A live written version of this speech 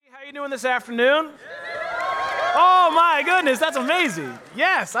you doing this afternoon? Oh my goodness, that's amazing.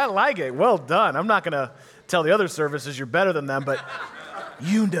 Yes, I like it. Well done. I'm not going to tell the other services you're better than them, but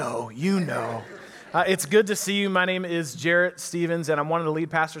you know. It's good to see you. My name is Jarrett Stevens, and I'm one of the lead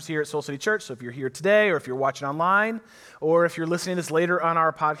pastors here at Soul City Church. So if you're here today, or if you're watching online, or if you're listening to this later on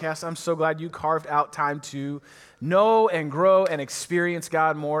our podcast, I'm so glad you carved out time to know and grow and experience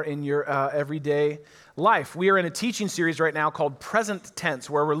God more in your everyday life. We are in a teaching series right now called Present Tense,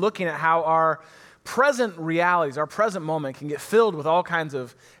 where we're looking at how our present realities, our present moment can get filled with all kinds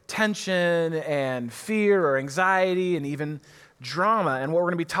of tension and fear or anxiety and even drama. And what we're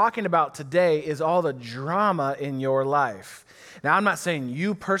going to be talking about today is all the drama in your life. Now, I'm not saying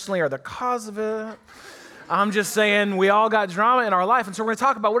you personally are the cause of it. I'm just saying we all got drama in our life. And so we're going to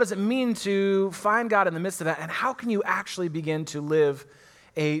talk about what does it mean to find God in the midst of that, and how can you actually begin to live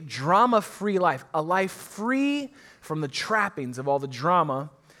a drama-free life, a life free from the trappings of all the drama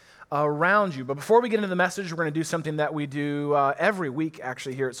around you. But before we get into the message, we're going to do something that we do every week,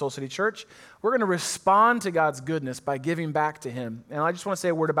 actually, here at Soul City Church. We're going to respond to God's goodness by giving back to Him. And I just want to say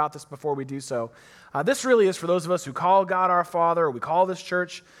a word about this before we do so. This really is for those of us who call God our Father, or we call this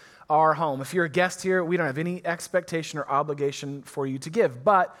church our home. If you're a guest here, we don't have any expectation or obligation for you to give.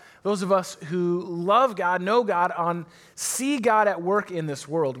 But those of us who love God, know God, see God at work in this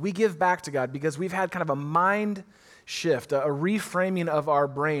world, we give back to God because we've had kind of a mind shift, a reframing of our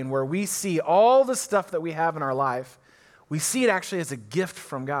brain where we see all the stuff that we have in our life, we see it actually as a gift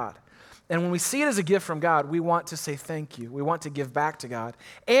from God. And when we see it as a gift from God, we want to say thank you. We want to give back to God.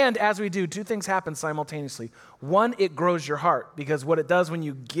 And as we do, two things happen simultaneously. One, it grows your heart, because what it does when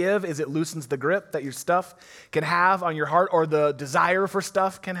you give is it loosens the grip that your stuff can have on your heart, or the desire for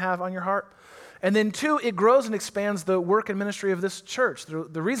stuff can have on your heart. And then two, it grows and expands the work and ministry of this church.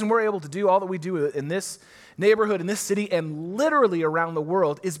 The reason we're able to do all that we do in this neighborhood, in this city, and literally around the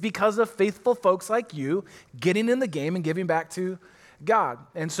world is because of faithful folks like you getting in the game and giving back to God.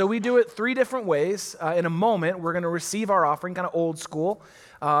 And so we do it three different ways. In a moment, we're going to receive our offering, kind of old school,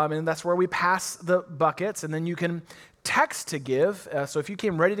 and that's where we pass the buckets, and then you can text to give. So if you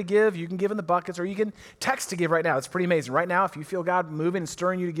came ready to give, you can give in the buckets, or you can text to give right now. It's pretty amazing. Right now, if you feel God moving and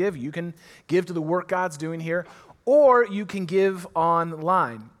stirring you to give, you can give to the work God's doing here, or you can give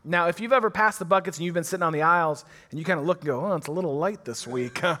online. Now, if you've ever passed the buckets and you've been sitting on the aisles and you kind of look and go, oh, it's a little light this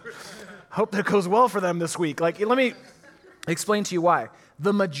week. Hope that goes well for them this week. Let me explain to you why.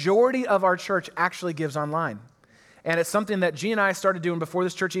 The majority of our church actually gives online. And it's something that G and I started doing before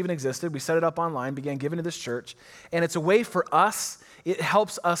this church even existed. We set it up online, began giving to this church. And it's a way for us, it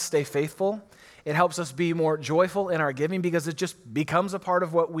helps us stay faithful. It helps us be more joyful in our giving because it just becomes a part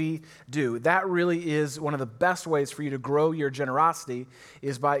of what we do. That really is one of the best ways for you to grow your generosity,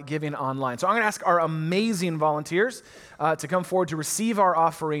 is by giving online. So I'm going to ask our amazing volunteers to come forward to receive our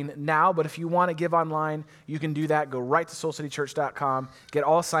offering now. But if you want to give online, you can do that. Go right to soulcitychurch.com. Get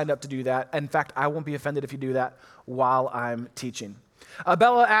all signed up to do that. In fact, I won't be offended if you do that while I'm teaching.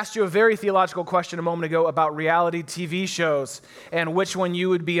 Bella asked you a very theological question a moment ago about reality TV shows and which one you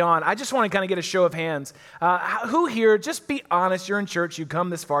would be on. I just want to kind of get a show of hands. Who here, just be honest, you're in church, you come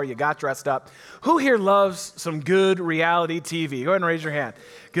this far, you got dressed up. Who here loves some good reality TV? Go ahead and raise your hand.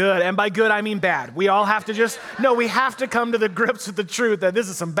 Good, and by good, I mean bad. We all have to we have to come to the grips with the truth that this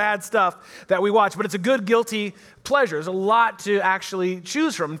is some bad stuff that we watch, but it's a good guilty pleasure. There's a lot to actually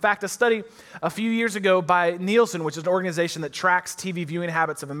choose from. In fact, a study a few years ago by Nielsen, which is an organization that tracks TV viewing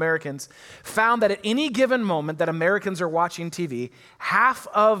habits of Americans, found that at any given moment that Americans are watching TV, half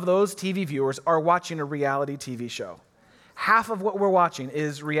of those TV viewers are watching a reality TV show. Half of what we're watching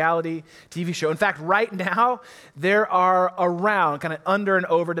is reality TV show. In fact, right now, there are around, kind of under and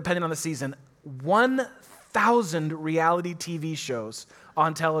over, depending on the season, 1,000 reality TV shows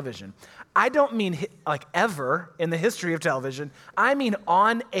on television. I don't mean like ever in the history of television. I mean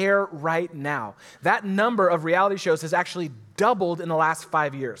on air right now. That number of reality shows has actually doubled in the last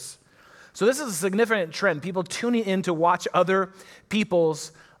 5 years. So this is a significant trend. People tuning in to watch other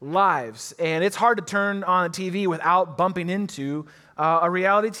people's lives. And it's hard to turn on a TV without bumping into a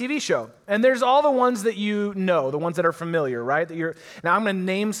reality TV show. And there's all the ones that you know, the ones that are familiar, right? Now I'm going to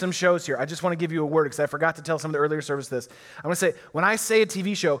name some shows here. I just want to give you a word because I forgot to tell some of the earlier service this. I'm going to say, when I say a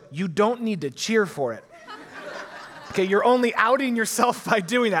TV show, you don't need to cheer for it. Okay, you're only outing yourself by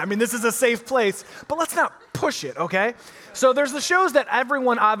doing that. I mean, this is a safe place, but let's not push it, okay? So there's the shows that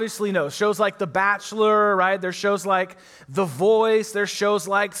everyone obviously knows. Shows like The Bachelor, right? There's shows like The Voice. There's shows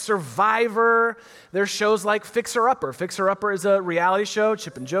like Survivor. There's shows like Fixer Upper. Fixer Upper is a reality show.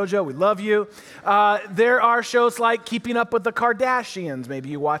 Chip and JoJo, we love you. There are shows like Keeping Up with the Kardashians. Maybe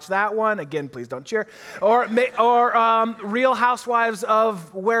you watch that one. Again, please don't cheer. Or Real Housewives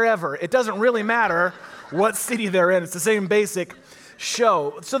of wherever. It doesn't really matter what city they're in. It's the same basic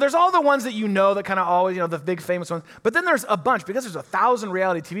show. So there's all the ones that you know that kind of always, the big famous ones. But then there's a bunch, because there's 1,000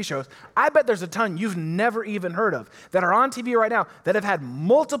 reality TV shows. I bet there's a ton you've never even heard of that are on TV right now that have had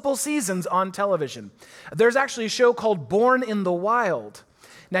multiple seasons on television. There's actually a show called Born in the Wild.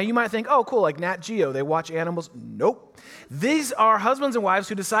 Now you might think, oh cool, like Nat Geo, they watch animals. Nope. These are husbands and wives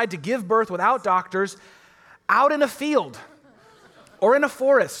who decide to give birth without doctors out in a field or in a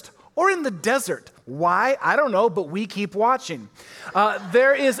forest or in the desert. Why? I don't know, but we keep watching.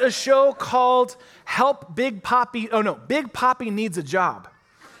 There is a show called Help Big Papi. Oh no, Big Papi Needs a Job.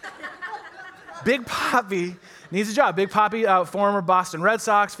 Big Papi needs a job. Big Papi, former Boston Red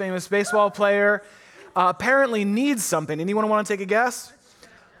Sox, famous baseball player, apparently needs something. Anyone want to take a guess?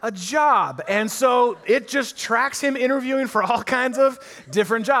 A job. And so it just tracks him interviewing for all kinds of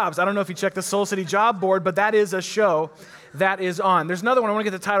different jobs. I don't know if you check the Soul City job board, but that is a show that is on. There's another one. I want to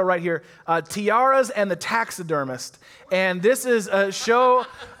get the title right here. Tiaras and the Taxidermist. And this is a show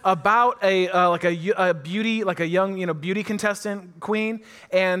about a young beauty contestant queen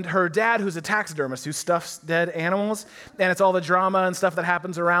and her dad, who's a taxidermist who stuffs dead animals. And it's all the drama and stuff that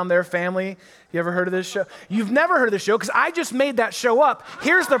happens around their family. You ever heard of this show? You've never heard of this show because I just made that show up.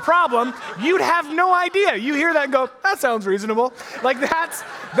 Here's the problem. You'd have no idea. You hear that and go, that sounds reasonable. Like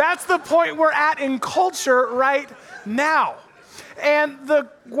that's the point we're at in culture right now. And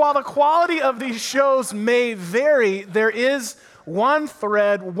while the quality of these shows may vary, there is one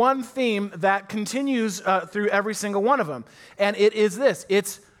thread, one theme that continues through every single one of them. And it is this.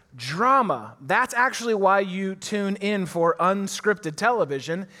 It's drama. That's actually why you tune in for unscripted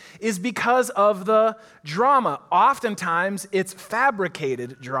television, is because of the drama. Oftentimes, it's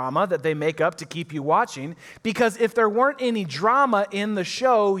fabricated drama that they make up to keep you watching, because if there weren't any drama in the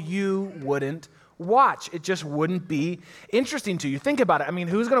show, you wouldn't watch. It just wouldn't be interesting to you. Think about it. I mean,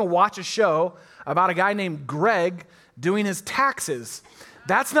 who's going to watch a show about a guy named Greg doing his taxes?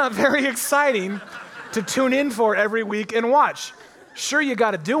 That's not very exciting to tune in for every week and watch. Sure, you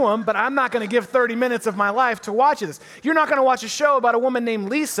got to do them, but I'm not going to give 30 minutes of my life to watch this. You're not going to watch a show about a woman named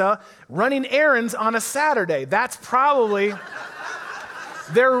Lisa running errands on a Saturday. That's probably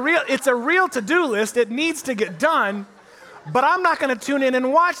it's a real to-do list. It needs to get done. But I'm not going to tune in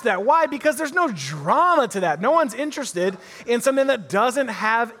and watch that. Why? Because there's no drama to that. No one's interested in something that doesn't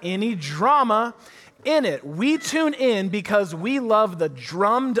have any drama in it. We tune in because we love the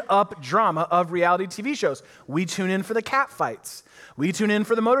drummed up drama of reality TV shows. We tune in for the cat fights. We tune in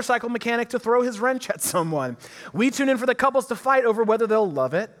for the motorcycle mechanic to throw his wrench at someone. We tune in for the couples to fight over whether they'll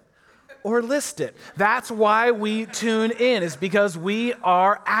love it or list it. That's why we tune in, is because we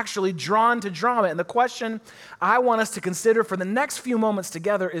are actually drawn to drama. And the question I want us to consider for the next few moments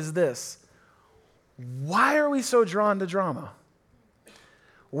together is this: why are we so drawn to drama?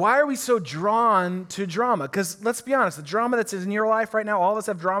 Why are we so drawn to drama? Because let's be honest, the drama that's in your life right now, all of us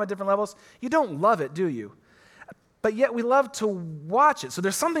have drama at different levels. You don't love it, do you? But yet we love to watch it. So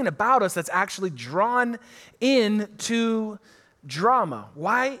there's something about us that's actually drawn into drama.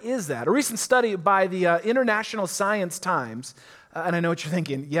 Why is that? A recent study by the International Science Times, and I know what you're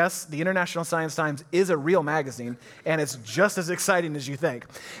thinking. Yes, the International Science Times is a real magazine, and it's just as exciting as you think.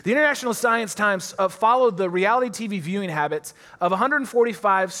 The International Science Times followed the reality TV viewing habits of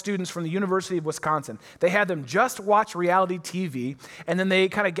 145 students from the University of Wisconsin. They had them just watch reality TV, and then they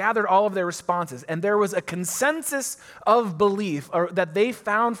kind of gathered all of their responses. And there was a consensus of belief that they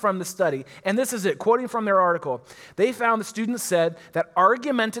found from the study, and this is it, quoting from their article. They found the students said that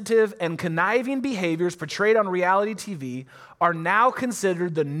argumentative and conniving behaviors portrayed on reality TV are now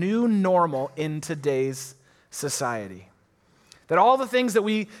considered the new normal in today's society. That all the things that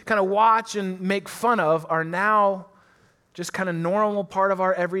we kind of watch and make fun of are now just kind of normal part of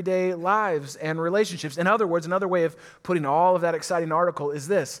our everyday lives and relationships. In other words, another way of putting all of that exciting article is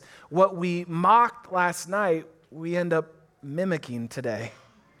this: what we mocked last night, we end up mimicking today.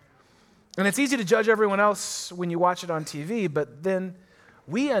 And it's easy to judge everyone else when you watch it on TV, but then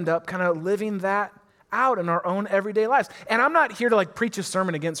we end up kind of living that out in our own everyday lives. And I'm not here to preach a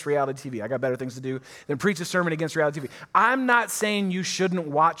sermon against reality TV. I got better things to do than preach a sermon against reality TV. I'm not saying you shouldn't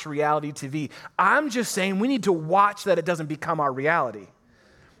watch reality TV. I'm just saying we need to watch that it doesn't become our reality.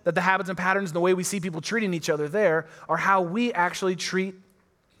 That the habits and patterns and the way we see people treating each other there are how we actually treat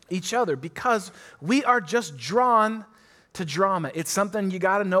each other because we are just drawn to drama. It's something you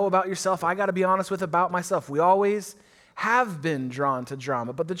got to know about yourself. I got to be honest with about myself. We always have been drawn to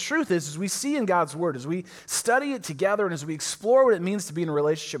drama. But the truth is, as we see in God's word, as we study it together and as we explore what it means to be in a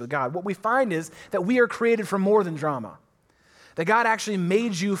relationship with God, what we find is that we are created for more than drama. That God actually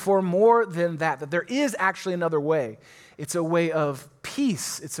made you for more than that there is actually another way. It's a way of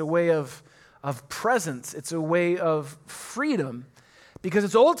peace. It's a way of presence. It's a way of freedom because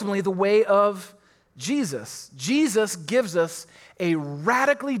it's ultimately the way of Jesus. Jesus gives us a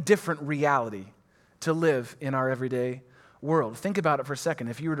radically different reality to live in our everyday world. Think about it for a second.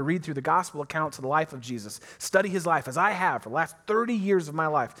 If you were to read through the gospel accounts of the life of Jesus, study his life as I have for the last 30 years of my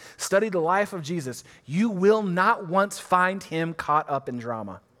life, study the life of Jesus, you will not once find him caught up in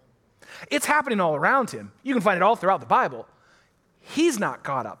drama. It's happening all around him. You can find it all throughout the Bible. He's not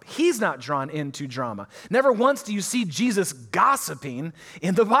caught up. He's not drawn into drama. Never once do you see Jesus gossiping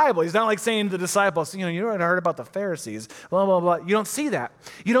in the Bible. He's not like saying to the disciples, you heard about the Pharisees, blah, blah, blah. You don't see that.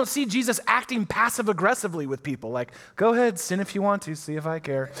 You don't see Jesus acting passive-aggressively with people, like, go ahead, sin if you want to, see if I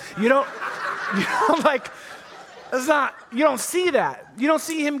care. You don't see that. You don't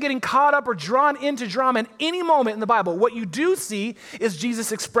see him getting caught up or drawn into drama in any moment in the Bible. What you do see is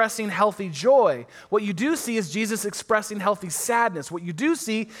Jesus expressing healthy joy. What you do see is Jesus expressing healthy sadness. What you do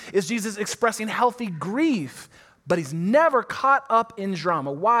see is Jesus expressing healthy grief. But he's never caught up in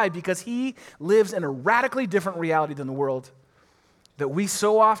drama. Why? Because he lives in a radically different reality than the world that we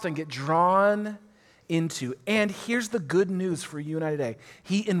so often get drawn into. And here's the good news for you and I today.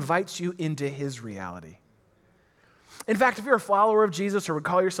 He invites you into his reality. In fact, if you're a follower of Jesus or would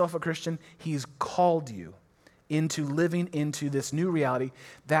call yourself a Christian, he's called you into living into this new reality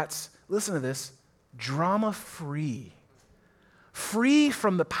that's, listen to this, drama-free. Free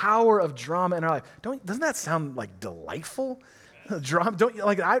from the power of drama in our life. Doesn't that sound like delightful? Drama,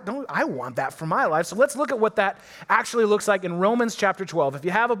 I want that for my life. So let's look at what that actually looks like in Romans chapter 12. If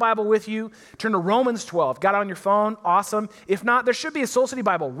you have a Bible with you, turn to Romans 12. Got it on your phone? Awesome. If not, there should be a Soul City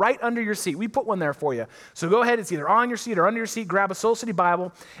Bible right under your seat. We put one there for you. So go ahead. It's either on your seat or under your seat. Grab a Soul City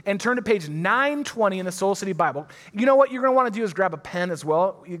Bible and turn to page 920 in the Soul City Bible. You know what you're going to want to do is grab a pen as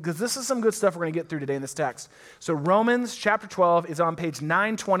well, because this is some good stuff we're going to get through today in this text. So Romans chapter 12 is on page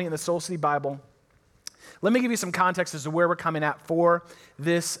 920 in the Soul City Bible. Let me give you some context as to where we're coming at for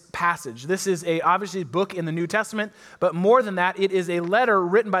this passage. This is obviously a book in the New Testament, but more than that, it is a letter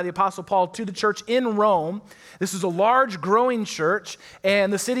written by the Apostle Paul to the church in Rome. This is a large, growing church,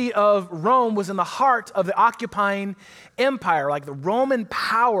 and the city of Rome was in the heart of the occupying empire. Like the Roman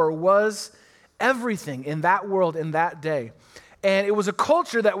power was everything in that world in that day. And it was a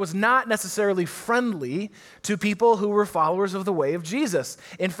culture that was not necessarily friendly to people who were followers of the way of Jesus.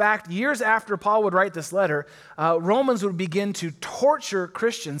 In fact, years after Paul would write this letter, Romans would begin to torture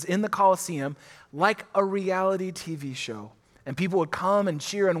Christians in the Colosseum like a reality TV show. And people would come and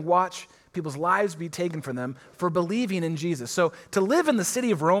cheer and watch people's lives be taken from them for believing in Jesus. So to live in the city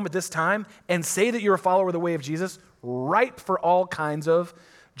of Rome at this time and say that you're a follower of the way of Jesus, ripe for all kinds of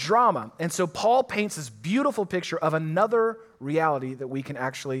drama. And so Paul paints this beautiful picture of another reality that we can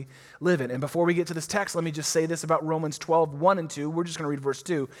actually live in. And before we get to this text, let me just say this about Romans 12, 1 and 2. We're just going to read verse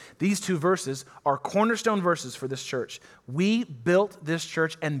 2. These two verses are cornerstone verses for this church. We built this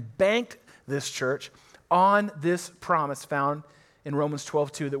church and banked this church on this promise found in Romans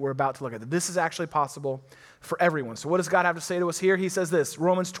 12, 2 that we're about to look at. This is actually possible for everyone. So what does God have to say to us here? He says this,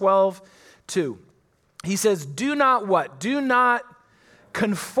 Romans 12, 2. He says, do not what? Do not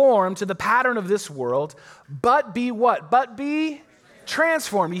conform to the pattern of this world, but be what? But be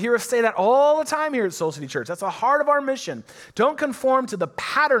transformed. You hear us say that all the time here at Soul City Church. That's the heart of our mission. Don't conform to the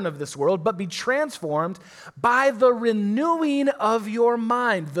pattern of this world, but be transformed by the renewing of your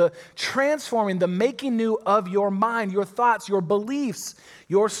mind, the transforming, the making new of your mind, your thoughts, your beliefs,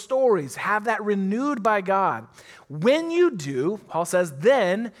 your stories. Have that renewed by God. When you do, Paul says,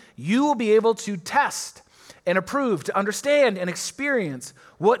 then you will be able to test and approve, to understand and experience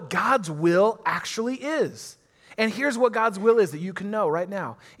what God's will actually is. And here's what God's will is that you can know right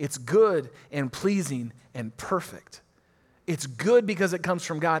now. It's good and pleasing and perfect. It's good because it comes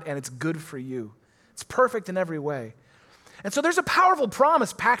from God, and it's good for you. It's perfect in every way. And so there's a powerful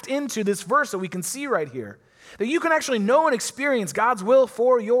promise packed into this verse that we can see right here, that you can actually know and experience God's will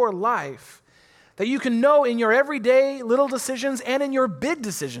for your life, that you can know in your everyday little decisions and in your big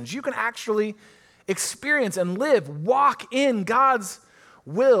decisions. You can actually experience and live, walk in God's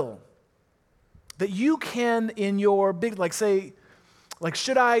will. That you can in your big,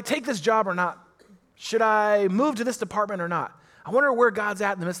 should I take this job or not? Should I move to this department or not? I wonder where God's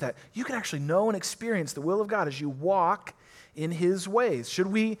at in the midst of that. You can actually know and experience the will of God as you walk in his ways? Should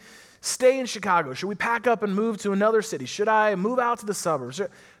we stay in Chicago? Should we pack up and move to another city? Should I move out to the suburbs?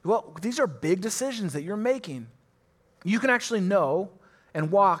 Well, these are big decisions that you're making. You can actually know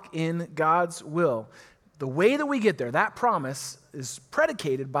and walk in God's will. The way that we get there, that promise is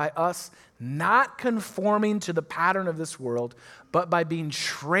predicated by us not conforming to the pattern of this world, but by being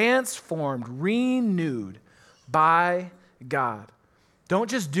transformed, renewed by God. Don't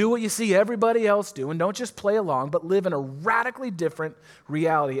just do what you see everybody else do, and don't just play along, but live in a radically different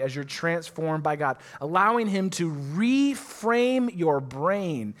reality as you're transformed by God, allowing him to reframe your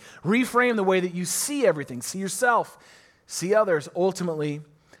brain, reframe the way that you see everything, see yourself, see others, ultimately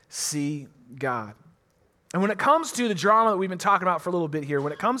see God. And when it comes to the drama that we've been talking about for a little bit here,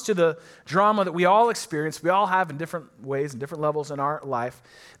 when it comes to the drama that we all experience, we all have in different ways and different levels in our life,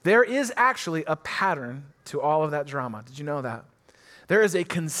 there is actually a pattern to all of that drama. Did you know that? There is a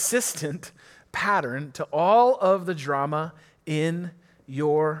consistent pattern to all of the drama in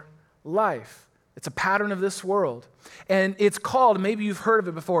your life. It's a pattern of this world. And it's called, maybe you've heard of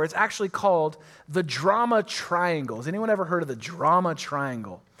it before, it's actually called the drama triangle. Has anyone ever heard of the drama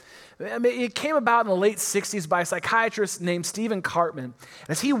triangle? I mean, it came about in the late 60s by a psychiatrist named Stephen Cartman.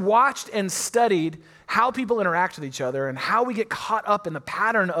 As he watched and studied how people interact with each other and how we get caught up in the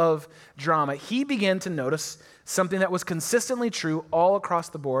pattern of drama, he began to notice something that was consistently true all across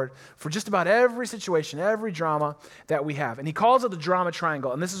the board for just about every situation, every drama that we have. And he calls it the drama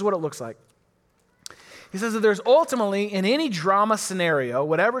triangle, and this is what it looks like. He says that there's ultimately, in any drama scenario,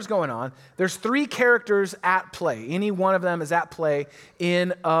 whatever's going on, there's three characters at play. Any one of them is at play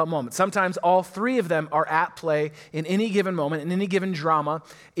in a moment. Sometimes all three of them are at play in any given moment, in any given drama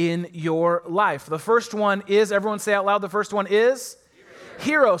in your life. The first one is, everyone say out loud, the first one is?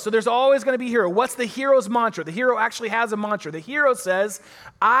 Hero. So there's always going to be hero. What's the hero's mantra? The hero actually has a mantra. The hero says,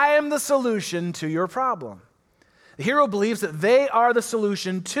 I am the solution to your problem. The hero believes that they are the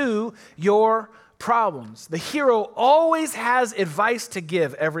solution to your problems. The hero always has advice to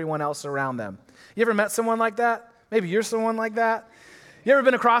give everyone else around them. You ever met someone like that? Maybe you're someone like that. You ever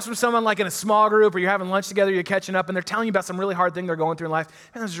been across from someone like in a small group or you're having lunch together, you're catching up and they're telling you about some really hard thing they're going through in life,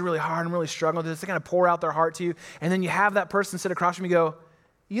 and this is really hard, I'm really struggling with this. They kind of pour out their heart to you, and then you have that person sit across from you and go,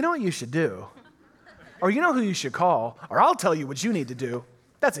 you know what you should do? Or you know who you should call? Or I'll tell you what you need to do.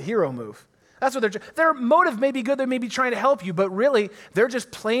 That's a hero move. That's what their motive may be good, they may be trying to help you, but really, they're just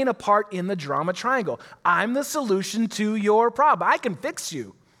playing a part in the drama triangle. I'm the solution to your problem. I can fix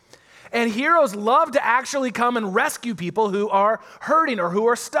you. And heroes love to actually come and rescue people who are hurting or who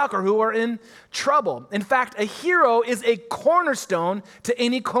are stuck or who are in trouble. In fact, a hero is a cornerstone to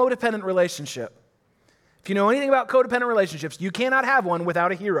any codependent relationship. If you know anything about codependent relationships, you cannot have one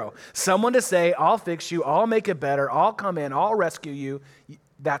without a hero. Someone to say, I'll fix you, I'll make it better, I'll come in, I'll rescue you.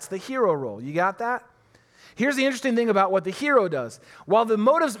 That's the hero role. You got that? Here's the interesting thing about what the hero does. While the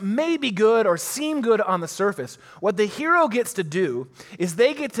motives may be good or seem good on the surface, what the hero gets to do is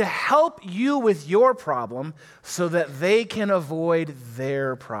they get to help you with your problem so that they can avoid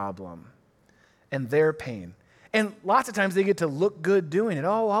their problem and their pain. And lots of times they get to look good doing it.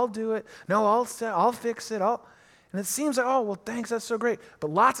 Oh, I'll do it. No, I'll fix it. And it seems like, oh, well, thanks, that's so great. But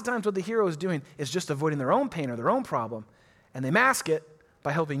lots of times what the hero is doing is just avoiding their own pain or their own problem, and they mask it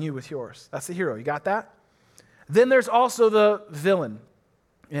by helping you with yours. That's the hero. You got that? Then there's also the villain.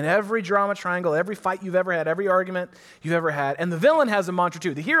 In every drama triangle, every fight you've ever had, every argument you've ever had, and the villain has a mantra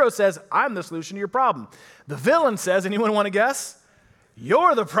too. The hero says, I'm the solution to your problem. The villain says, anyone want to guess?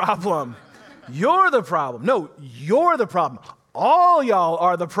 You're the problem. You're the problem. No, you're the problem. All y'all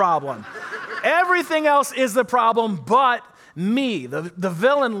are the problem. Everything else is the problem but me. The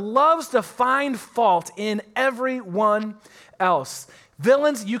villain loves to find fault in everyone else.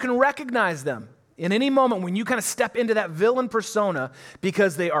 Villains, you can recognize them in any moment when you kind of step into that villain persona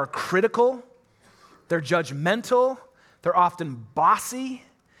because they are critical, they're judgmental, they're often bossy,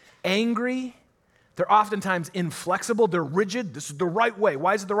 angry, they're oftentimes inflexible, they're rigid. This is the right way.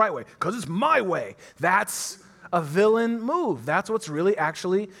 Why is it the right way? Because it's my way. That's a villain move. That's what's really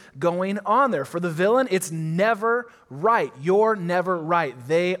actually going on there. For the villain, it's never right. You're never right.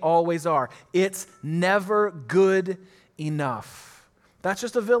 They always are. It's never good enough. That's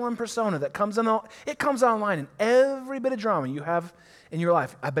just a villain persona that comes online in every bit of drama you have in your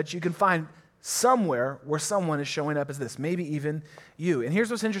life. I bet you can find somewhere where someone is showing up as this, maybe even you. And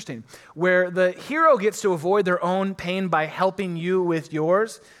here's what's interesting. Where the hero gets to avoid their own pain by helping you with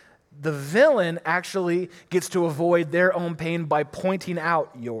yours, the villain actually gets to avoid their own pain by pointing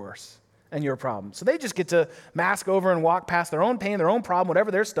out yours and your problem. So they just get to mask over and walk past their own pain, their own problem, whatever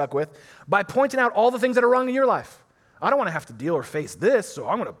they're stuck with, by pointing out all the things that are wrong in your life. I don't want to have to deal or face this, so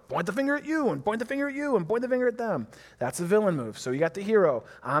I'm going to point the finger at you and point the finger at you and point the finger at them. That's a villain move. So you got the hero.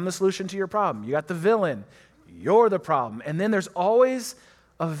 I'm the solution to your problem. You got the villain. You're the problem. And then there's always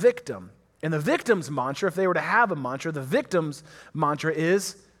a victim. And the victim's mantra, if they were to have a mantra, the victim's mantra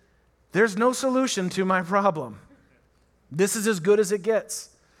is, there's no solution to my problem. This is as good as it gets.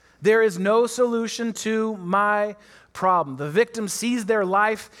 There is no solution to my problem. The victim sees their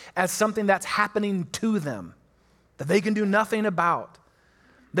life as something that's happening to them, that they can do nothing about.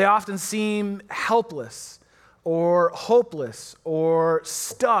 They often seem helpless or hopeless or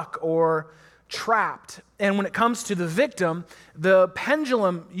stuck or trapped. And when it comes to the victim, the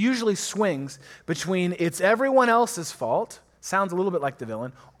pendulum usually swings between it's everyone else's fault, sounds a little bit like the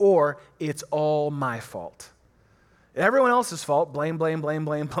villain, or it's all my fault. Everyone else's fault, blame, blame, blame,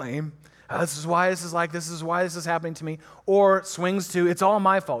 blame, blame. This is why this is like this is why this is happening to me. Or swings to it's all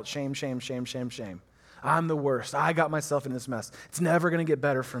my fault, shame, shame, shame, shame, shame. I'm the worst. I got myself in this mess. It's never going to get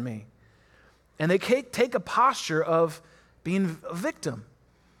better for me. And they take a posture of being a victim.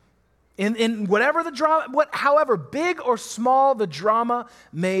 In whatever the drama, however big or small the drama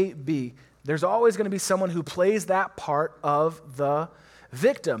may be, there's always going to be someone who plays that part of the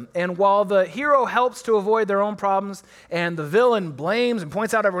victim. And while the hero helps to avoid their own problems and the villain blames and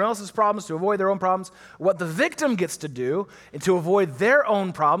points out everyone else's problems to avoid their own problems, what the victim gets to do to avoid their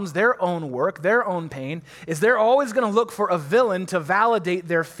own problems, their own work, their own pain, is they're always going to look for a villain to validate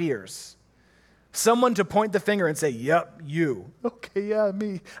their fears. Someone to point the finger and say, yep, you. Okay, yeah,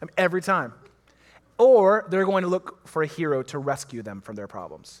 me. Every time. Or they're going to look for a hero to rescue them from their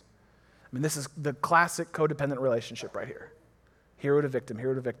problems. This is the classic codependent relationship right here. Hero to victim,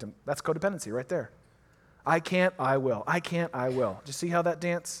 hero to victim. That's codependency right there. I can't, I will. I can't, I will. Do you see how that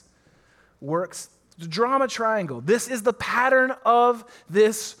dance works? The drama triangle. This is the pattern of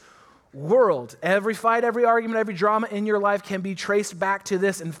this world. Every fight, every argument, every drama in your life can be traced back to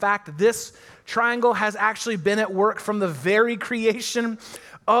this. In fact, this triangle has actually been at work from the very creation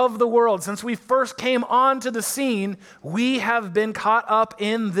of the world. Since we first came onto the scene, we have been caught up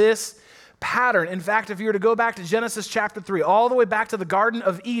in this pattern. In fact, if you were to go back to Genesis chapter 3, all the way back to the Garden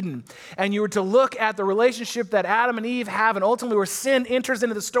of Eden, and you were to look at the relationship that Adam and Eve have, and ultimately where sin enters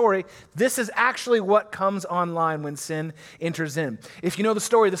into the story, this is actually what comes online when sin enters in. If you know the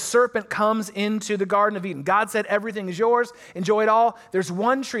story, the serpent comes into the Garden of Eden. God said, everything is yours, enjoy it all. There's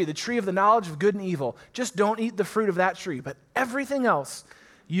one tree, the tree of the knowledge of good and evil. Just don't eat the fruit of that tree, but everything else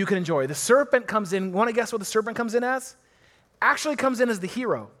you can enjoy. The serpent comes in, want to guess what the serpent comes in as? Actually comes in as the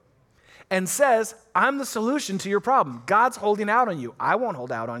hero. And says, I'm the solution to your problem. God's holding out on you. I won't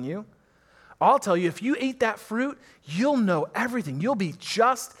hold out on you. I'll tell you, if you eat that fruit, you'll know everything. You'll be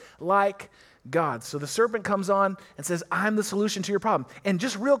just like God. So the serpent comes on and says, I'm the solution to your problem. And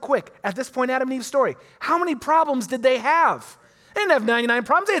just real quick, at this point, Adam and Eve's story, how many problems did they have? They didn't have 99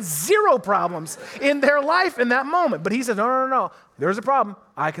 problems. They had 0 problems in their life in that moment. But he says, no. There's a problem.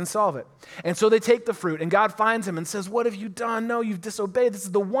 I can solve it. And so they take the fruit, and God finds him and says, what have you done? No, you've disobeyed. This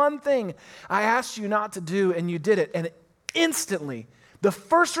is the one thing I asked you not to do, and you did it. And instantly, the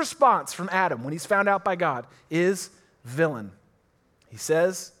first response from Adam when he's found out by God is villain. He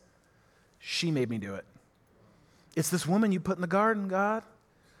says, she made me do it. It's this woman you put in the garden, God.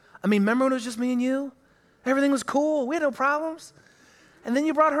 Remember when it was just me and you? Everything was cool. We had no problems. And then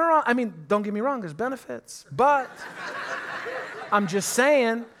you brought her on. Don't get me wrong, there's benefits. But I'm just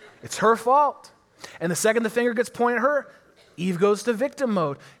saying, it's her fault. And the second the finger gets pointed at her, Eve goes to victim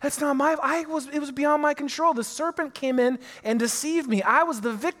mode. That's not it was beyond my control. The serpent came in and deceived me. I was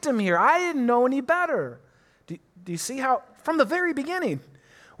the victim here. I didn't know any better. Do you see how, from the very beginning,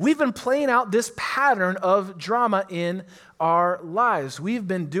 we've been playing out this pattern of drama in our lives. We've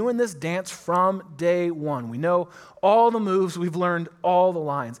been doing this dance from day one. We know all the moves. We've learned all the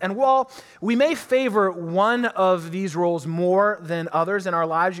lines. And while we may favor one of these roles more than others in our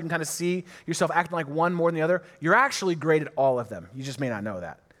lives, you can kind of see yourself acting like one more than the other, you're actually great at all of them. You just may not know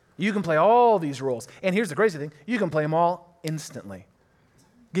that. You can play all these roles. And here's the crazy thing. You can play them all instantly.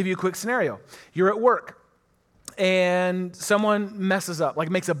 Give you a quick scenario. You're at work and someone messes up,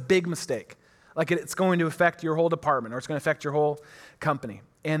 like makes a big mistake. Like it's going to affect your whole department or it's going to affect your whole company.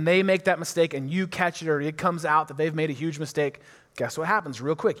 And they make that mistake and you catch it or it comes out that they've made a huge mistake. Guess what happens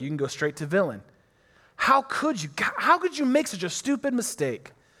real quick? You can go straight to villain. How could you make such a stupid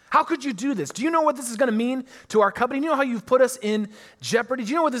mistake? How could you do this? Do you know what this is going to mean to our company? Do you know how you've put us in jeopardy?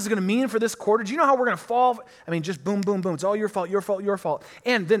 Do you know what this is going to mean for this quarter? Do you know how we're going to fall? Just boom, boom, boom. It's all your fault, your fault, your fault.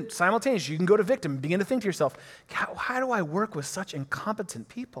 And then simultaneously, you can go to victim and begin to think to yourself, how do I work with such incompetent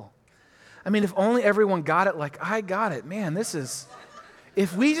people? If only everyone got it like I got it. Man, this is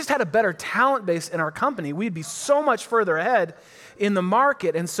If we just had a better talent base in our company, we'd be so much further ahead in the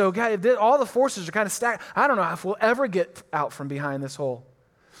market. And so, God, all the forces are kind of stacked. I don't know if we'll ever get out from behind this hole.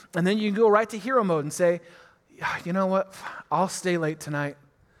 And then you can go right to hero mode and say, you know what? I'll stay late tonight.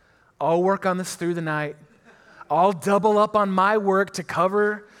 I'll work on this through the night. I'll double up on my work to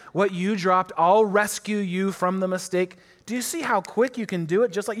cover what you dropped. I'll rescue you from the mistake. Do you see how quick you can do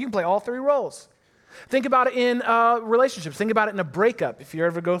it? Just like you can play all three roles. Think about it in relationships. Think about it in a breakup. If you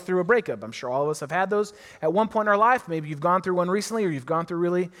ever go through a breakup, I'm sure all of us have had those at one point in our life. Maybe you've gone through one recently or you've gone through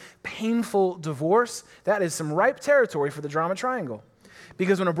really painful divorce. That is some ripe territory for the drama triangle.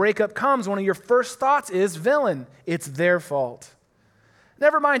 Because when a breakup comes, one of your first thoughts is villain. It's their fault.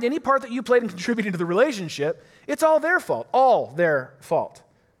 Never mind any part that you played in contributing to the relationship. It's all their fault. All their fault.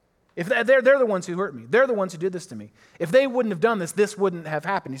 If they're the ones who hurt me. They're the ones who did this to me. If they wouldn't have done this, this wouldn't have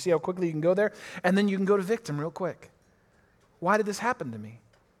happened. You see how quickly you can go there? And then you can go to victim real quick. Why did this happen to me?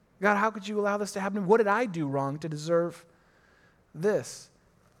 God, how could you allow this to happen to me? What did I do wrong to deserve this?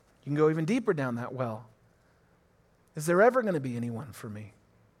 You can go even deeper down that well. Is there ever going to be anyone for me?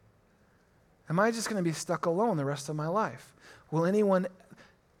 Am I just going to be stuck alone the rest of my life? Will anyone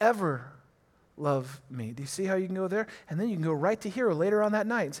ever love me? Do you see how you can go there? And then you can go right to hero later on that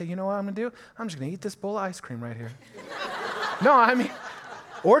night and say, you know what I'm going to do? I'm just going to eat this bowl of ice cream right here. No, I mean,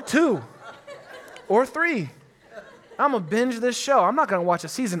 or 2, or 3. I'm going to binge this show. I'm not going to watch a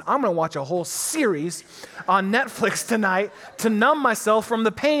season. I'm going to watch a whole series on Netflix tonight to numb myself from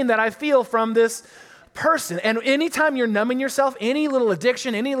the pain that I feel from this person. And anytime you're numbing yourself, any little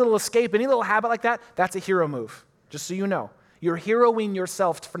addiction, any little escape, any little habit like that, that's a hero move, just so you know. You're heroing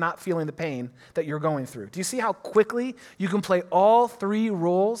yourself for not feeling the pain that you're going through. Do you see how quickly you can play all 3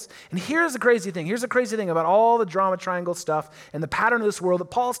 roles? And here's the crazy thing. Here's the crazy thing about all the drama triangle stuff and the pattern of this world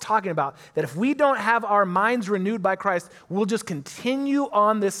that Paul's talking about, that if we don't have our minds renewed by Christ, we'll just continue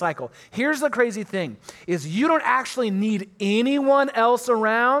on this cycle. Here's the crazy thing, is you don't actually need anyone else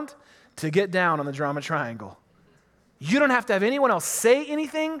around to get down on the drama triangle. You don't have to have anyone else say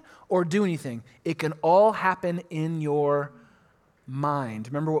anything or do anything. It can all happen in your mind.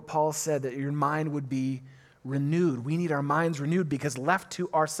 Remember what Paul said, that your mind would be renewed. We need our minds renewed because left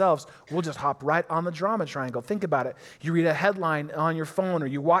to ourselves, we'll just hop right on the drama triangle. Think about it. You read a headline on your phone or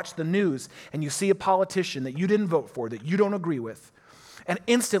you watch the news and you see a politician that you didn't vote for, that you don't agree with. And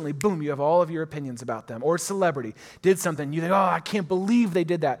instantly, boom, you have all of your opinions about them. Or a celebrity did something. You think, oh, I can't believe they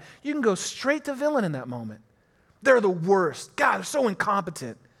did that. You can go straight to villain in that moment. They're the worst. God, they're so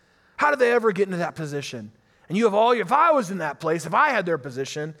incompetent. How did they ever get into that position? And you have all your, if I was in that place, if I had their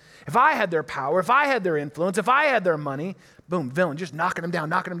position, if I had their power, if I had their influence, if I had their money, boom, villain, just knocking them down.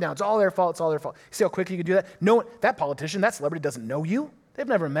 It's all their fault, it's all their fault. You see how quick you can do that? No, that politician, that celebrity doesn't know you. They've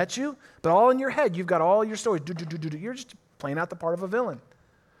never met you. But all in your head, you've got all your stories. You're just playing out the part of a villain.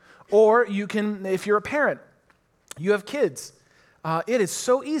 Or you can, if you're a parent, you have kids, it is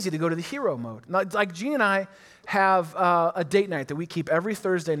so easy to go to the hero mode. Like Jean and I have a date night that we keep every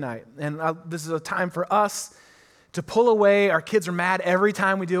Thursday night. And this is a time for us to pull away. Our kids are mad every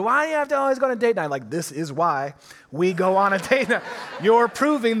time we do. Why do you have to always go on a date night? Like, this is why we go on a date night. You're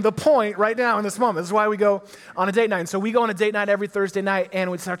proving the point right now in this moment. This is why we go on a date night. And so we go on a date night every Thursday night,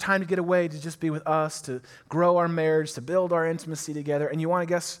 and it's our time to get away, to just be with us, to grow our marriage, to build our intimacy together. And you want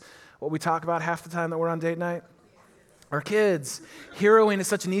to guess what we talk about half the time that we're on date night? Our kids. Heroing is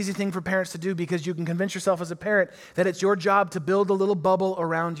such an easy thing for parents to do because you can convince yourself as a parent that it's your job to build a little bubble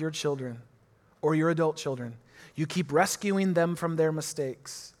around your children or your adult children. You keep rescuing them from their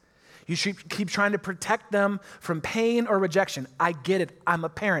mistakes. You should keep trying to protect them from pain or rejection. I get it. I'm a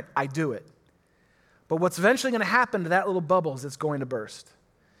parent. I do it. But what's eventually going to happen to that little bubble is it's going to burst.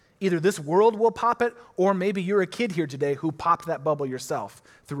 Either this world will pop it, or maybe you're a kid here today who popped that bubble yourself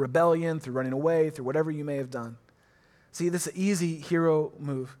through rebellion, through running away, through whatever you may have done. See, this is an easy hero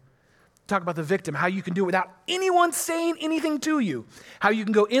move. Talk about the victim, how you can do it without anyone saying anything to you, how you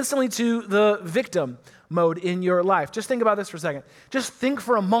can go instantly to the victim mode in your life. Just think about this for a second. Just think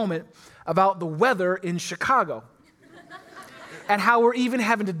for a moment about the weather in Chicago and how we're even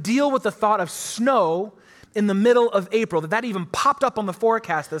having to deal with the thought of snow in the middle of April, that even popped up on the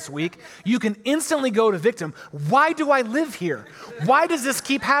forecast this week. You can instantly go to victim. Why do I live here? Why does this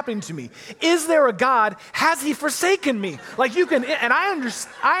keep happening to me? Is there a God? Has he forsaken me? Like you can, and I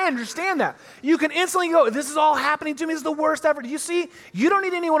understand that. You can instantly go, this is all happening to me. This is the worst ever. Do you see? You don't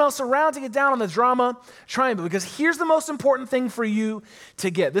need anyone else around to get down on the drama triangle, because here's the most important thing for you to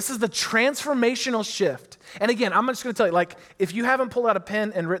get. This is the transformational shift. And again, I'm just going to tell you, like, if you haven't pulled out a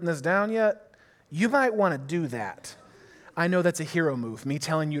pen and written this down yet, you might want to do that. I know that's a hero move, me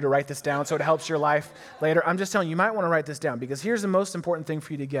telling you to write this down so it helps your life later. I'm just telling you, you might want to write this down because here's the most important thing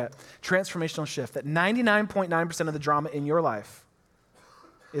for you to get. Transformational shift, that 99.9% of the drama in your life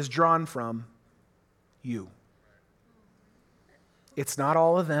is drawn from you. It's not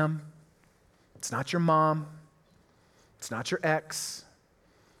all of them. It's not your mom. It's not your ex.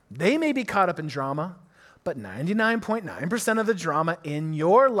 They may be caught up in drama, but 99.9% of the drama in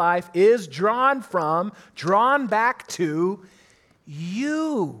your life is drawn back to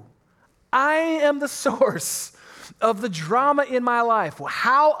you. I am the source of the drama in my life.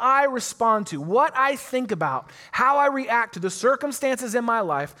 How I respond to, what I think about, how I react to the circumstances in my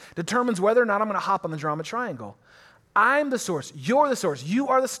life determines whether or not I'm going to hop on the drama triangle. I'm the source. You're the source. You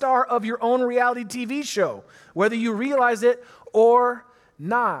are the star of your own reality TV show, whether you realize it or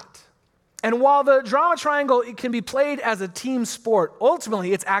not. And while the drama triangle, it can be played as a team sport,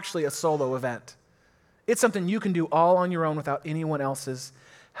 ultimately it's actually a solo event. It's something you can do all on your own without anyone else's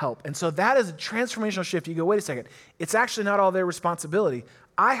help. And so that is a transformational shift. You go, wait a second, it's actually not all their responsibility.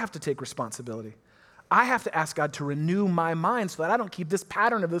 I have to take responsibility. I have to ask God to renew my mind so that I don't keep this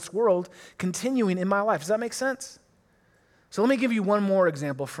pattern of this world continuing in my life. Does that make sense? So let me give you one more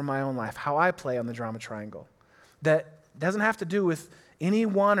example from my own life, how I play on the drama triangle that doesn't have to do with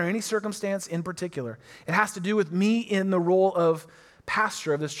anyone or any circumstance in particular. It has to do with me in the role of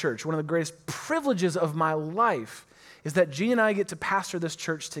pastor of this church. One of the greatest privileges of my life is that Jean and I get to pastor this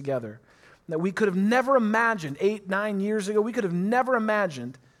church together. That we could have never imagined 8-9 years ago, we could have never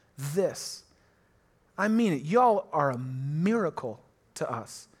imagined this. I mean it. Y'all are a miracle to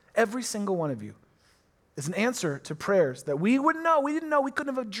us. Every single one of you is an answer to prayers that we wouldn't know, we didn't know, we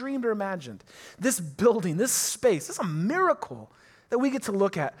couldn't have dreamed or imagined. This building, this space, this is a miracle that we get to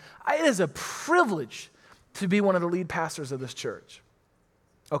look at. It is a privilege to be one of the lead pastors of this church.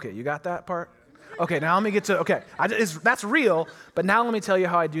 Okay, you got that part? Okay, now let me get to, that's real, but now let me tell you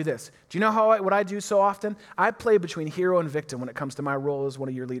how I do this. Do you know what I do so often? I play between hero and victim when it comes to my role as one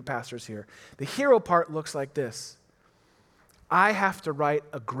of your lead pastors here. The hero part looks like this. I have to write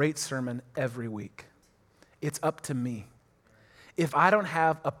a great sermon every week. It's up to me. If I don't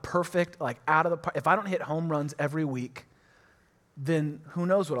have a perfect, if I don't hit home runs every week, then who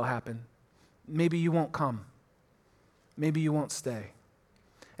knows what'll happen? Maybe you won't come. Maybe you won't stay.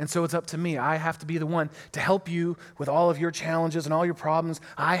 And so it's up to me. I have to be the one to help you with all of your challenges and all your problems.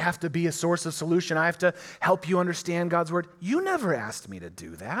 I have to be a source of solution. I have to help you understand God's word. You never asked me to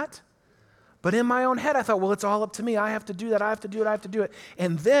do that. But in my own head, I thought, well, it's all up to me. I have to do that. I have to do it. I have to do it.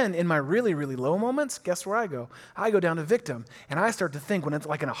 And then in my really, really low moments, guess where I go? I go down to victim. And I start to think when it's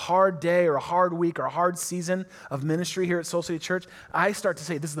like in a hard day or a hard week or a hard season of ministry here at Soul City Church, I start to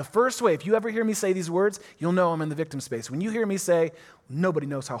say, this is the first way. If you ever hear me say these words, you'll know I'm in the victim space. When you hear me say, nobody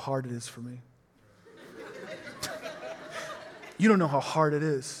knows how hard it is for me. You don't know how hard it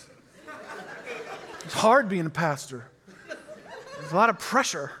is. It's hard being a pastor. There's a lot of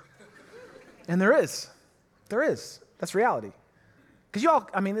pressure. And there is. That's reality.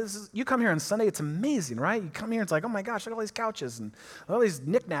 Because you come here on Sunday, it's amazing, right? You come here, it's like, oh my gosh, look at all these couches and all these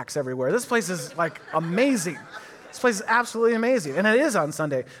knickknacks everywhere. This place is like amazing. This place is absolutely amazing. And it is on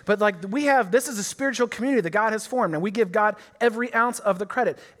Sunday. But this is a spiritual community that God has formed, and we give God every ounce of the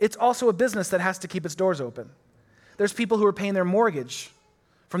credit. It's also a business that has to keep its doors open. There's people who are paying their mortgage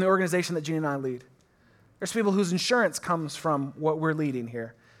from the organization that Jean and I lead. There's people whose insurance comes from what we're leading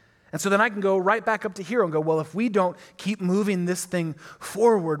here. And so then I can go right back up to hero and go, well, if we don't keep moving this thing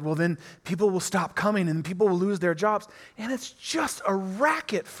forward, well, then people will stop coming and people will lose their jobs. And it's just a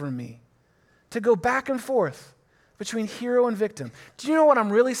racket for me to go back and forth between hero and victim. Do you know what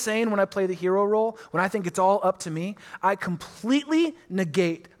I'm really saying when I play the hero role? When I think it's all up to me? I completely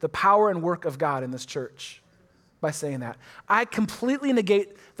negate the power and work of God in this church by saying that. I completely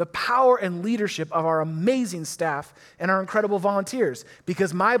negate the power and leadership of our amazing staff and our incredible volunteers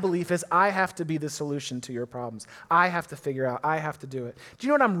because my belief is I have to be the solution to your problems. I have to figure out, I have to do it. Do you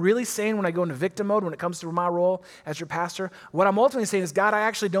know what I'm really saying when I go into victim mode when it comes to my role as your pastor? What I'm ultimately saying is, God, I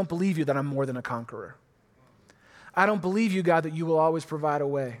actually don't believe you that I'm more than a conqueror. I don't believe you, God, that you will always provide a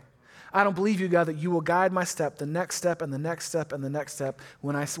way. I don't believe you, God, that you will guide my step, the next step and the next step and the next step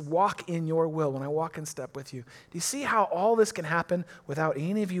when I walk in your will, when I walk in step with you. Do you see how all this can happen without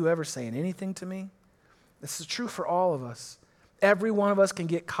any of you ever saying anything to me? This is true for all of us. Every one of us can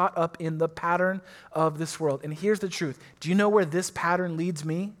get caught up in the pattern of this world. And here's the truth. Do you know where this pattern leads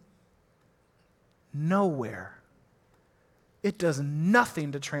me? Nowhere. It does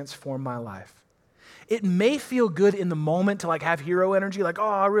nothing to transform my life. It may feel good in the moment to have hero energy, oh,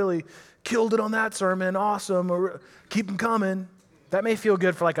 I really killed it on that sermon, awesome, or keep them coming. That may feel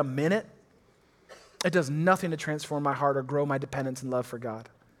good for a minute. It does nothing to transform my heart or grow my dependence and love for God.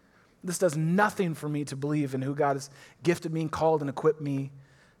 This does nothing for me to believe in who God has gifted me and called and equipped me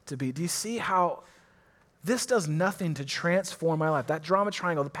to be. Do you see how this does nothing to transform my life? That drama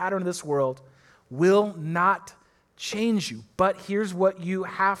triangle, the pattern of this world, will not change you. But here's what you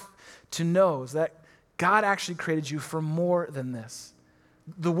have to know is that God actually created you for more than this.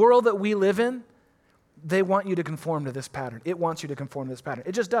 The world that we live in, they want you to conform to this pattern. It wants you to conform to this pattern.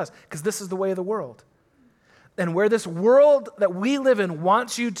 It just does, because this is the way of the world. And where this world that we live in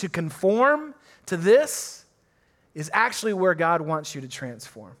wants you to conform to this is actually where God wants you to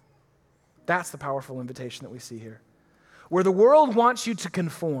transform. That's the powerful invitation that we see here. Where the world wants you to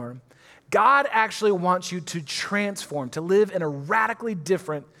conform, God actually wants you to transform, to live in a radically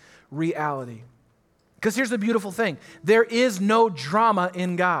different reality. Because here's the beautiful thing. There is no drama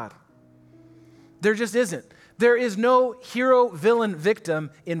in God. There just isn't. There is no hero, villain, victim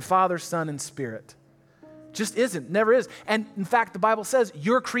in Father, Son, and Spirit. Just isn't, never is. And in fact, the Bible says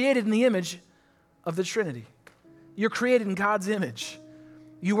you're created in the image of the Trinity. You're created in God's image.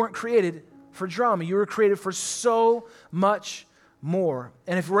 You weren't created for drama. You were created for so much more.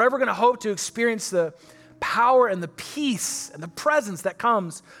 And if we're ever going to hope to experience the power and the peace and the presence that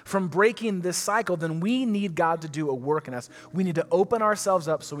comes from breaking this cycle, then we need God to do a work in us. We need to open ourselves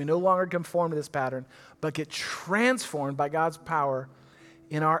up so we no longer conform to this pattern, but get transformed by God's power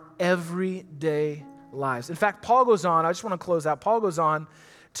in our everyday lives. In fact, Paul goes on, I just want to close out, Paul goes on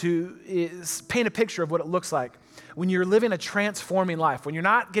to paint a picture of what it looks like when you're living a transforming life, when you're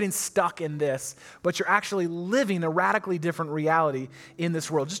not getting stuck in this, but you're actually living a radically different reality in this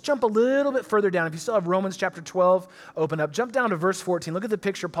world. Just jump a little bit further down. If you still have Romans chapter 12 open up, jump down to verse 14. Look at the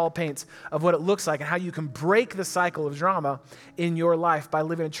picture Paul paints of what it looks like and how you can break the cycle of drama in your life by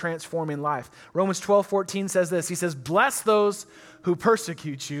living a transforming life. Romans 12:14 says this. He says, "Bless those who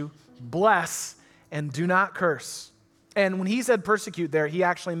persecute you, bless and do not curse." And when he said persecute there, he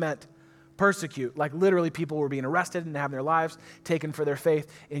actually meant persecute. Like literally people were being arrested and having their lives taken for their faith.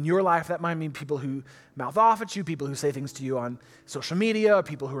 In your life, that might mean people who mouth off at you, people who say things to you on social media,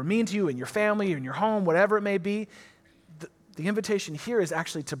 people who are mean to you in your family, in your home, whatever it may be. The invitation here is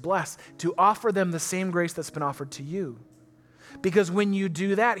actually to bless, to offer them the same grace that's been offered to you. Because when you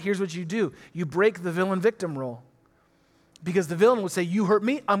do that, here's what you do. You break the villain-victim role. Because the villain would say, you hurt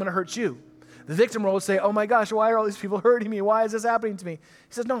me, I'm going to hurt you. The victim role would say, oh my gosh, why are all these people hurting me? Why is this happening to me? He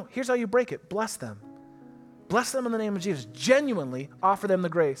says, no, here's how you break it. Bless them. Bless them in the name of Jesus. Genuinely offer them the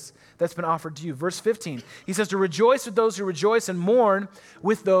grace that's been offered to you. Verse 15, he says to rejoice with those who rejoice and mourn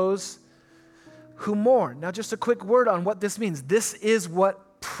with those who mourn. Now, just a quick word on what this means. This is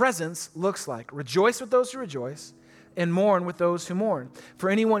what presence looks like. Rejoice with those who rejoice and mourn with those who mourn. For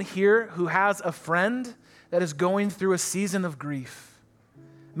anyone here who has a friend that is going through a season of grief,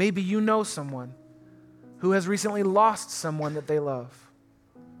 maybe you know someone who has recently lost someone that they love,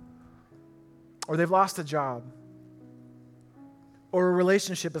 or they've lost a job, or a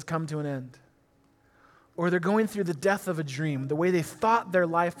relationship has come to an end, or they're going through the death of a dream. The way they thought their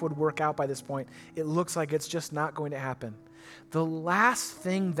life would work out by this point, it looks like it's just not going to happen. The last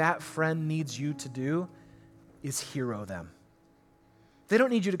thing that friend needs you to do is hero them. They don't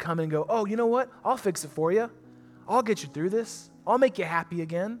need you to come in and go, oh, you know what? I'll fix it for you. I'll get you through this. I'll make you happy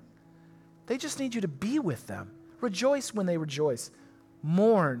again. They just need you to be with them. Rejoice when they rejoice.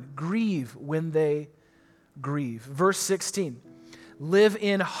 Mourn, grieve when they grieve. Verse 16, live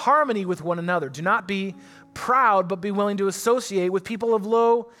in harmony with one another. Do not be proud, but be willing to associate with people of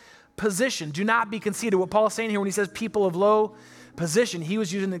low position. Do not be conceited. What Paul is saying here when he says people of low position, he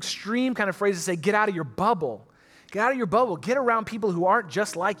was using an extreme kind of phrase to say, get out of your bubble. Get out of your bubble. Get around people who aren't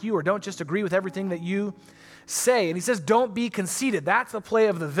just like you or don't just agree with everything that you say. And he says, don't be conceited. That's the play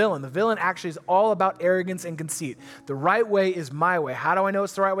of the villain. The villain actually is all about arrogance and conceit. The right way is my way. How do I know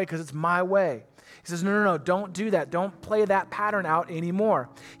it's the right way? Because it's my way. He says, no, don't do that. Don't play that pattern out anymore.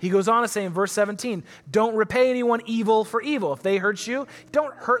 He goes on to say in verse 17, don't repay anyone evil for evil. If they hurt you,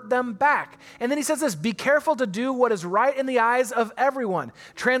 don't hurt them back. And then he says this, be careful to do what is right in the eyes of everyone.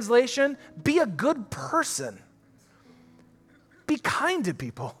 Translation, be a good person. Be kind to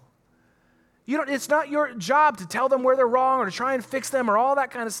people. It's not your job to tell them where they're wrong or to try and fix them or all that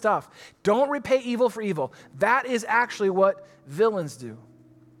kind of stuff. Don't repay evil for evil. That is actually what villains do.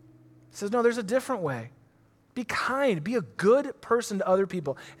 He says, no, there's a different way. Be kind. Be a good person to other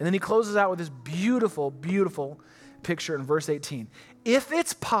people. And then he closes out with this beautiful, beautiful picture in verse 18. If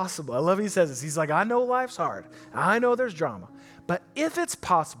it's possible, I love he says this. He's like, I know life's hard. I know there's drama. But if it's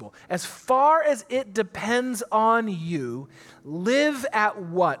possible, as far as it depends on you, live at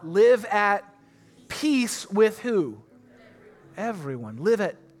what? Live at peace with who? Everyone. Live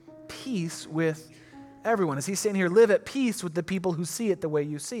at peace with everyone. Is he saying here, live at peace with the people who see it the way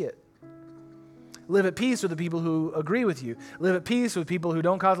you see it? Live at peace with the people who agree with you. Live at peace with people who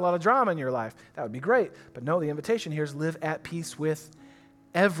don't cause a lot of drama in your life. That would be great. But no, the invitation here is live at peace with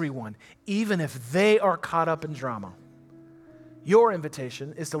everyone, even if they are caught up in drama. Your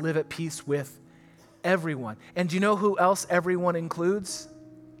invitation is to live at peace with everyone. And do you know who else everyone includes?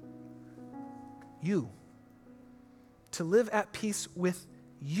 You. To live at peace with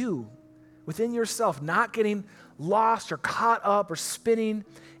you, within yourself, not getting lost or caught up or spinning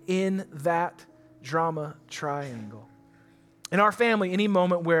in that drama triangle. In our family, any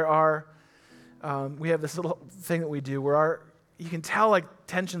moment where we have this little thing that we do where you can tell like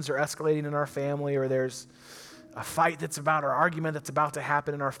tensions are escalating in our family, or there's a fight that's about, or argument that's about to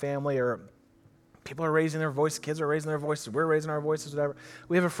happen in our family, or people are raising their voice, kids are raising their voices, we're raising our voices, whatever.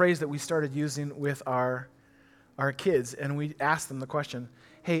 We have a phrase that we started using with our kids, and we ask them the question,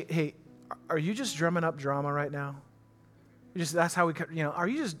 hey, are you just drumming up drama right now? That's how we, are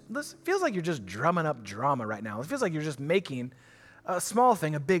you just, it feels like you're just drumming up drama right now. It feels like you're just making a small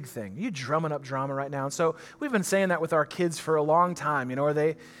thing a big thing. Are you drumming up drama right now? And so we've been saying that with our kids for a long time, or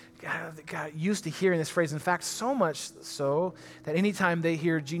they got used to hearing this phrase. In fact, so much so that anytime they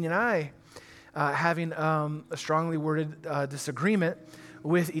hear Jeannie and I having a strongly worded disagreement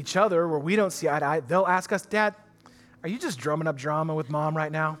with each other where we don't see eye to eye, they'll ask us, Dad, are you just drumming up drama with Mom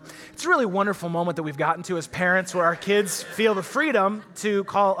right now? It's a really wonderful moment that we've gotten to as parents where our kids feel the freedom to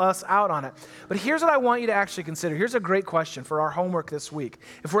call us out on it. But here's what I want you to actually consider. Here's a great question for our homework this week.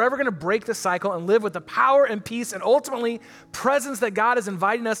 If we're ever going to break the cycle and live with the power and peace and ultimately presence that God is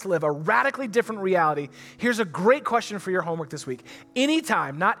inviting us to live, a radically different reality, here's a great question for your homework this week.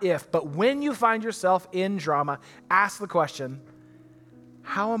 Anytime, not if, but when you find yourself in drama, ask the question,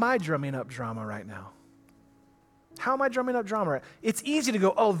 how am I drumming up drama right now? How am I drumming up drama? It's easy to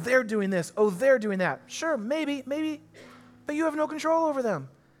go, oh, they're doing this, oh, they're doing that. Sure, maybe, but you have no control over them.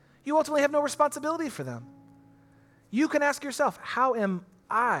 You ultimately have no responsibility for them. You can ask yourself, how am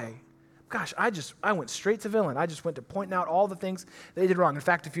I? Gosh, I went straight to villain. I just went to pointing out all the things they did wrong. In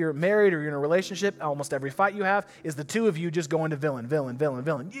fact, if you're married or you're in a relationship, almost every fight you have is the two of you just going to villain.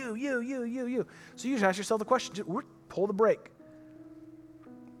 You. So you just ask yourself the question, pull the brake.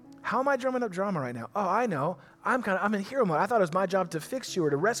 How am I drumming up drama right now? Oh, I know. I'm in hero mode. I thought it was my job to fix you or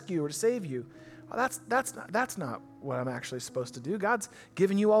to rescue you or to save you. Well, that's not what I'm actually supposed to do. God's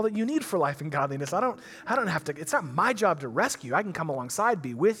given you all that you need for life and godliness. I don't have to, it's not my job to rescue. I can come alongside,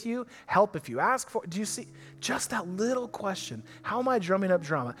 be with you, help if you ask for. Do you see? Just that little question. How am I drumming up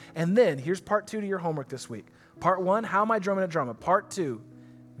drama? And then here's part 2 to your homework this week. Part 1, how am I drumming up drama? Part 2,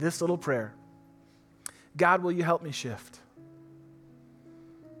 this little prayer. God, will you help me shift?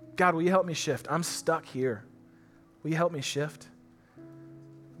 God, will you help me shift? I'm stuck here. Will you help me shift?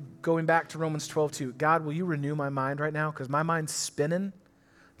 Going back to Romans 12:2, God, will you renew my mind right now? Because my mind's spinning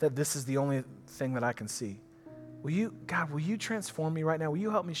that this is the only thing that I can see. God, will you transform me right now? Will you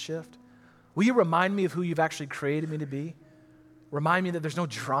help me shift? Will you remind me of who you've actually created me to be? Remind me that there's no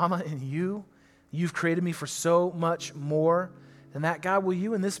drama in you. You've created me for so much more than that. God, will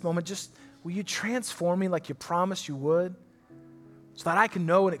you in this moment will you transform me like you promised you would? So that I can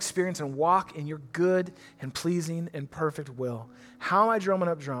know and experience and walk in your good and pleasing and perfect will. How am I drumming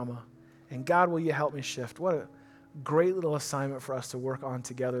up drama? And God, will you help me shift? What a great little assignment for us to work on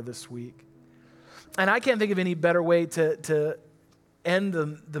together this week. And I can't think of any better way to end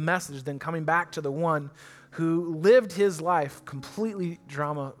the message than coming back to the one who lived his life completely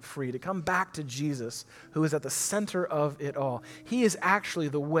drama-free, to come back to Jesus, who is at the center of it all. He is actually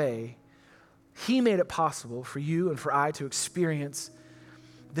the way. He made it possible for you and for I to experience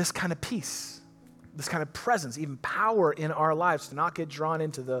this kind of peace, this kind of presence, even power in our lives, to not get drawn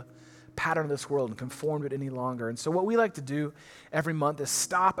into the pattern of this world and conform to it any longer. And so what we like to do every month is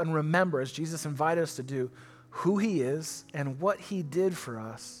stop and remember, as Jesus invited us to do, who he is and what he did for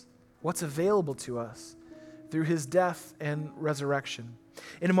us, what's available to us through his death and resurrection.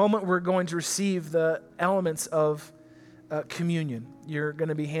 In a moment, we're going to receive the elements of communion. You're going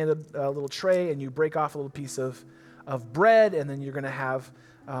to be handed a little tray, and you break off a little piece of bread, and then you're going to have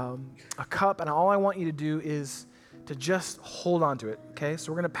a cup. And all I want you to do is to just hold on to it, okay? So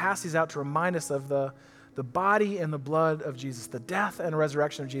we're going to pass these out to remind us of the body and the blood of Jesus, the death and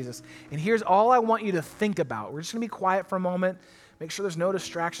resurrection of Jesus. And here's all I want you to think about. We're just going to be quiet for a moment. Make sure there's no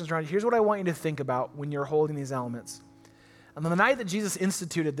distractions around you. Here's what I want you to think about when you're holding these elements. And on the night that Jesus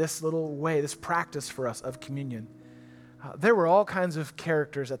instituted this little way, this practice for us of communion, there were all kinds of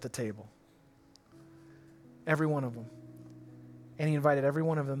characters at the table. Every one of them. And he invited every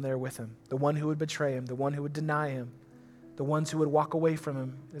one of them there with him. The one who would betray him, the one who would deny him, the ones who would walk away from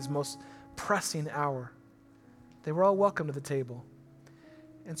him, his most pressing hour. They were all welcome to the table.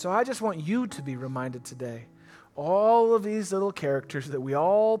 And so I just want you to be reminded today, all of these little characters that we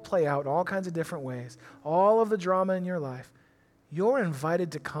all play out in all kinds of different ways, all of the drama in your life, you're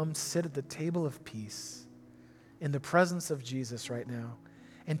invited to come sit at the table of peace in the presence of Jesus right now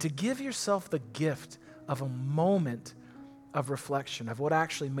and to give yourself the gift of a moment of reflection of what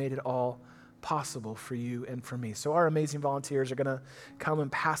actually made it all possible for you and for me. So our amazing volunteers are going to come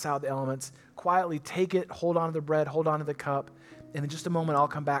and pass out the elements. Quietly take it, hold on to the bread, hold on to the cup, and in just a moment I'll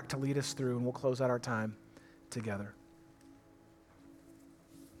come back to lead us through and we'll close out our time together.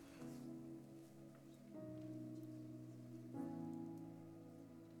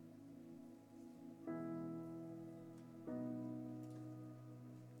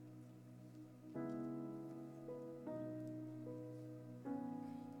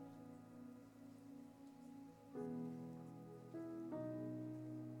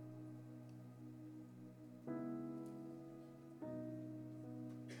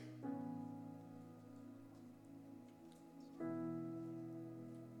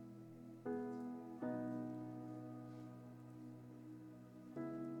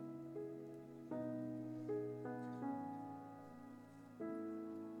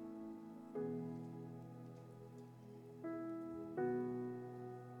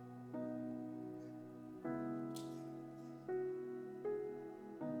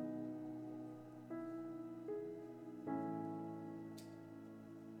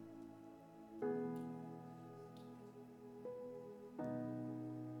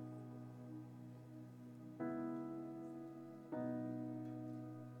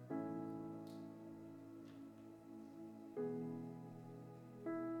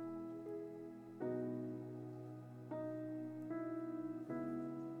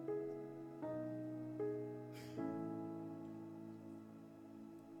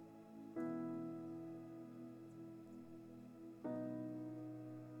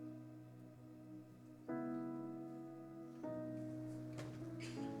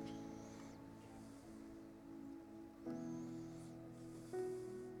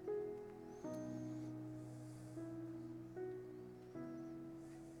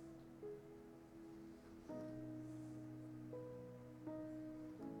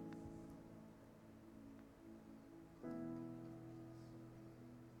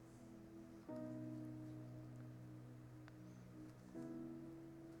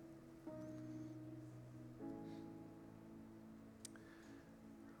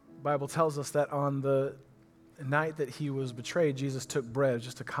 The Bible tells us that on the night that he was betrayed, Jesus took bread,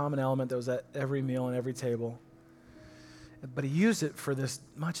 just a common element that was at every meal and every table. But he used it for this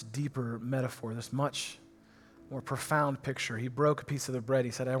much deeper metaphor, this much more profound picture. He broke a piece of the bread. He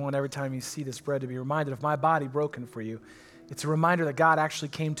said, I want every time you see this bread to be reminded of my body broken for you. It's a reminder that God actually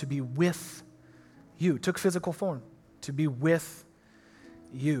came to be with you, took physical form, to be with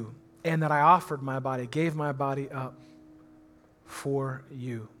you, and that I offered my body, gave my body up for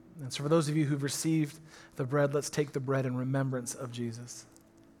you. And so for those of you who've received the bread, let's take the bread in remembrance of Jesus.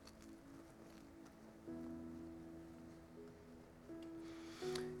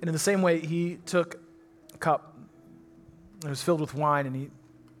 And in the same way, he took a cup. It was filled with wine, and he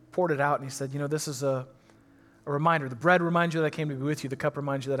poured it out, and he said, this is a reminder. The bread reminds you that I came to be with you. The cup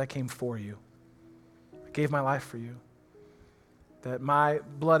reminds you that I came for you. I gave my life for you. That my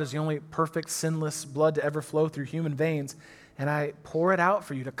blood is the only perfect, sinless blood to ever flow through human veins, and I pour it out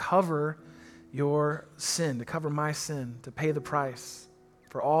for you to cover your sin, to cover my sin, to pay the price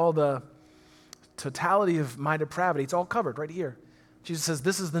for all the totality of my depravity. It's all covered right here. Jesus says,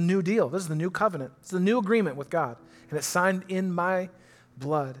 this is the new deal. This is the new covenant. It's the new agreement with God. And it's signed in my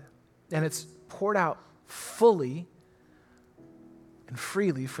blood. And it's poured out fully and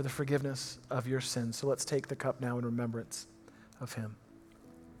freely for the forgiveness of your sins. So let's take the cup now in remembrance of him.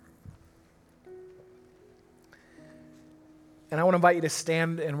 And I want to invite you to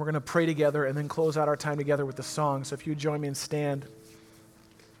stand, and we're going to pray together and then close out our time together with the song. So if you join me and stand.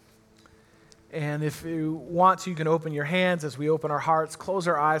 And if you want to, you can open your hands as we open our hearts, close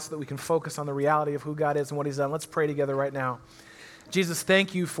our eyes so that we can focus on the reality of who God is and what he's done. Let's pray together right now. Jesus,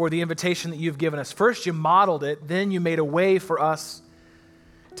 thank you for the invitation that you've given us. First, you modeled it, then you made a way for us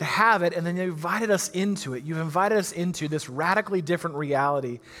to have it, and then you invited us into it. You've invited us into this radically different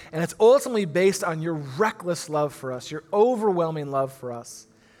reality, and it's ultimately based on your reckless love for us, your overwhelming love for us.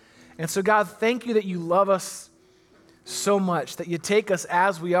 And so, God, thank you that you love us so much, that you take us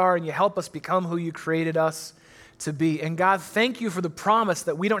as we are and you help us become who you created us to be. And God, thank you for the promise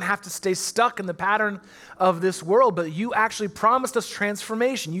that we don't have to stay stuck in the pattern of this world, but you actually promised us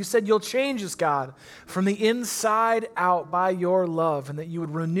transformation. You said you'll change us, God, from the inside out by your love, and that you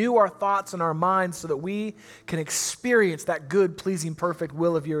would renew our thoughts and our minds so that we can experience that good, pleasing, perfect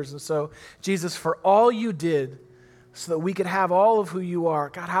will of yours. And so, Jesus, for all you did so that we could have all of who you are,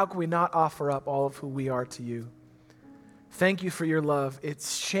 God, how can we not offer up all of who we are to you? Thank you for your love.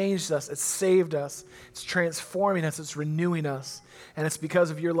 It's changed us. It's saved us. It's transforming us. It's renewing us. And it's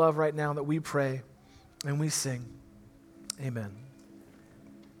because of your love right now that we pray and we sing. Amen.